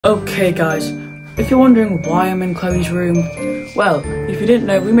Okay guys, if you're wondering why I'm in Chloe's room, well, if you didn't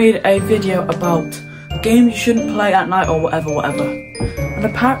know, we made a video about games you shouldn't play at night or whatever. And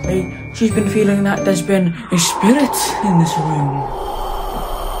apparently, she's been feeling that there's been a spirit in this room.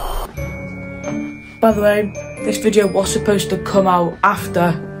 By the way, this video was supposed to come out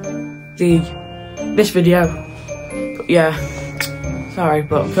after this video. But yeah, sorry,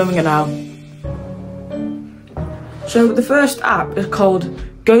 but I'm filming it now. So the first app is called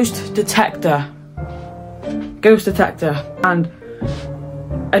Ghost Detector, and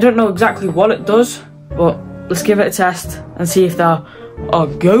I don't know exactly what it does, but let's give it a test and see if there are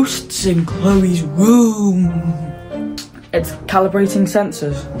ghosts in Chloe's room. It's calibrating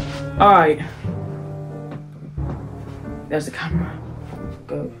sensors. Alright, there's the camera.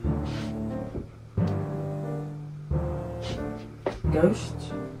 Go.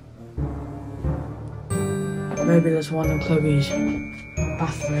 Ghosts? Maybe there's one in Chloe's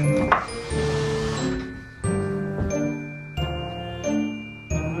bathroom.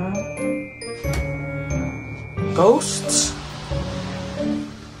 Ghosts?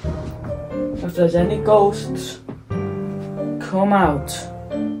 If there's any ghosts, come out.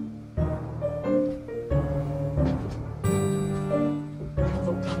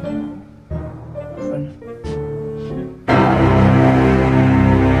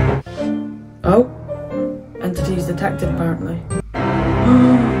 Oh, entities detected apparently.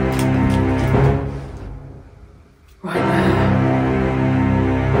 Right there.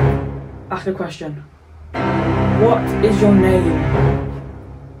 Ask a question. What is your name?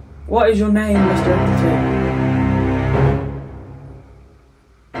 What is your name, Mr. Entity?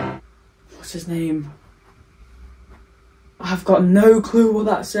 What's his name? I've got no clue what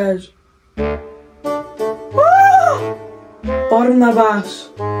that says.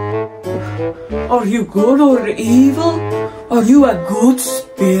 Barnabas. Are you good or evil? Are you a good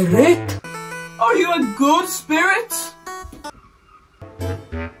spirit? Are you a good spirit?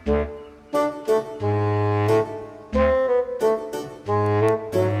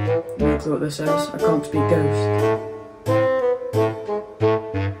 No clue what this says. I can't speak ghost.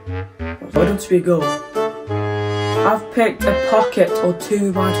 I don't speak ghost. I've picked a pocket or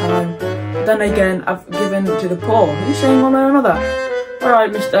two my time. But then again, I've given to the poor. Are you saying one or another?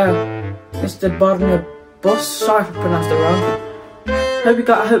 Alright, Mr. Barnabas. Sorry if I pronounced it wrong. I hope you're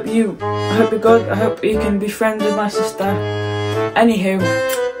good. I hope you can be friends with my sister. Anywho,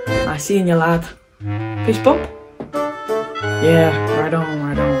 I seen you, lad. Peace bump? Yeah, right on.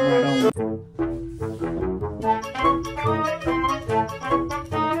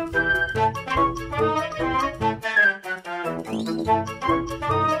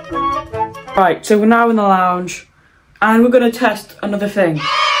 Right, so we're now in the lounge, and we're going to test another thing.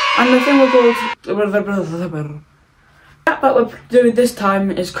 And the thing we're called... The app that we're doing this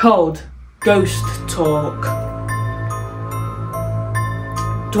time is called Ghost Talk.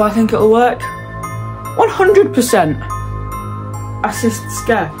 Do I think it'll work? 100%. Assist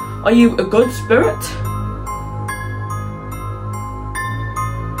scare. Are you a good spirit?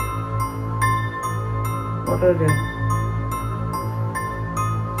 What do I do?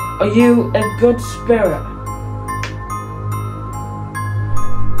 Are you a good spirit?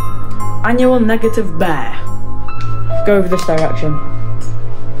 Annual negative bear. Go over this direction.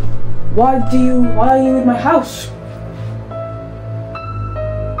 Why are you in my house?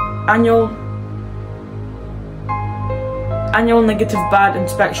 Annual negative bad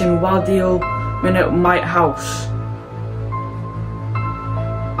inspection while deal minute my house.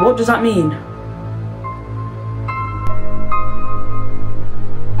 What does that mean?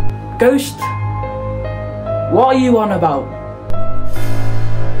 Ghost, what are you on about?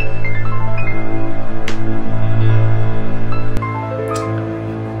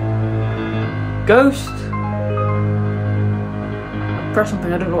 Ghost? I pressed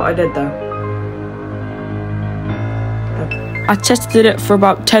something, I don't know what I did though. I tested it for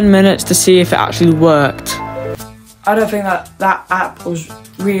about 10 minutes to see if it actually worked. I don't think that app was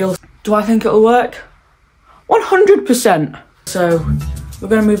real. Do I think it'll work? 100%. So, we're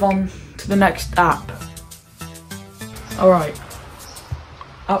going to move on to the next app. Alright.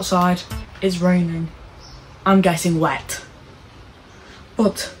 Outside, it's raining. I'm getting wet.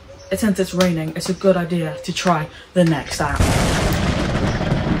 But, since it's raining, it's a good idea to try the next app.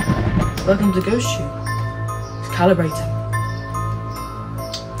 Welcome to Ghost Shoe. It's calibrating.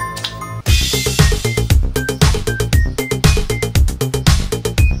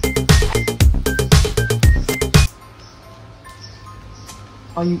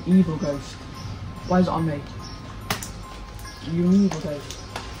 Are you evil ghost? Why is it on me? Are you an evil ghost?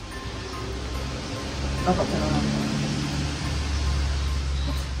 I've got to turn around.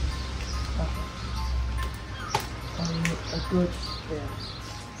 a good fear.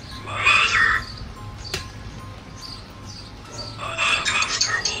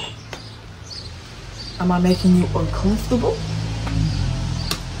 Uncomfortable. Am I making you uncomfortable?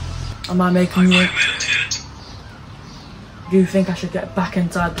 Am I making you... Do you think I should get back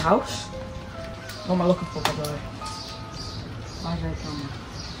inside the house? What am I looking for, by the way? Why is there a camera?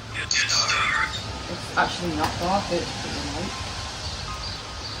 It's dark. It's actually not dark, it's pretty light.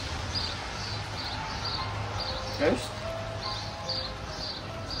 Ghost?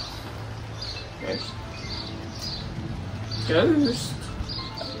 Ghost? Ghost?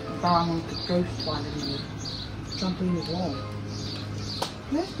 Now I'm on the ghost one in the trampoline is warm.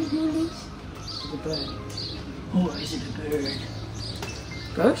 Where's the bird? It's a bird. Oh, is it a bird?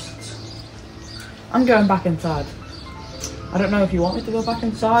 Ghosts? I'm going back inside. I don't know if you want me to go back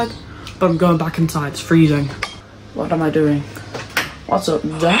inside, but I'm going back inside. It's freezing. What am I doing? What's up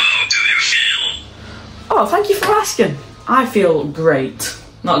there? How do you feel? Oh, thank you for asking. I feel great.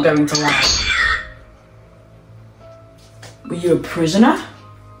 Not going to lie. Were you a prisoner?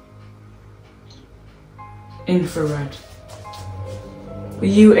 Infrared. Were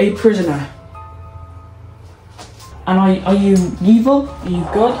you a prisoner? And are you evil? Are you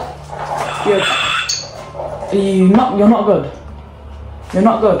good? Are you not? You're not good. You're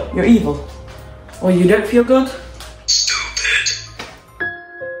not good. You're evil. Or you don't feel good? Stupid.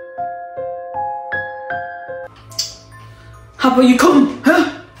 How about you come?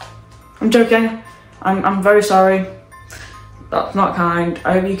 Huh? I'm joking. I'm very sorry. That's not kind.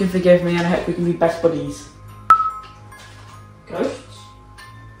 I hope you can forgive me and I hope we can be best buddies. Ghosts?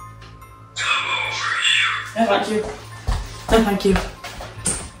 Come over here. No thank you. No thank you.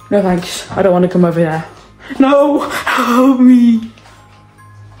 No thanks. I don't want to come over there. No! Help me!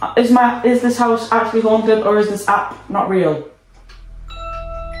 Is this house actually haunted or is this app not real?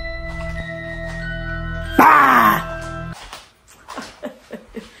 Ah!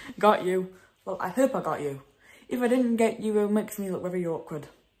 Got you. Well, I hope I got you. If I didn't get you, it makes me look very awkward.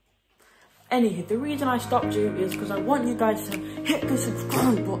 Anyway, the reason I stopped you is because I want you guys to hit the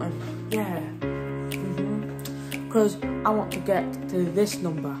subscribe button. Yeah. Because I want to get to this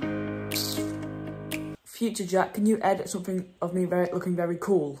number. Future Jack, can you edit something of me looking very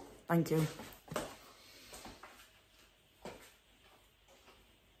cool? Thank you.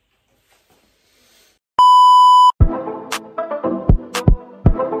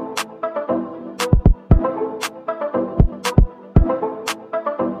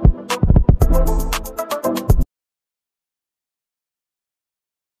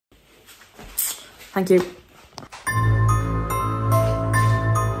 Thank you.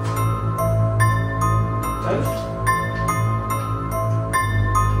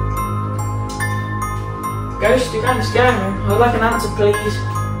 Ghost, you're kind of scaring me. I'd like an answer, please.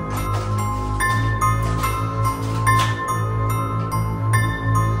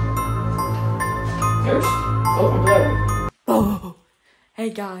 Ghost? Oh, I'm blurry. Oh! Hey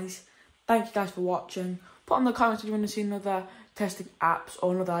guys, thank you guys for watching. Put in the comments if you want to see another testing apps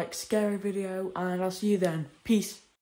or another like scary video, and I'll see you then. Peace.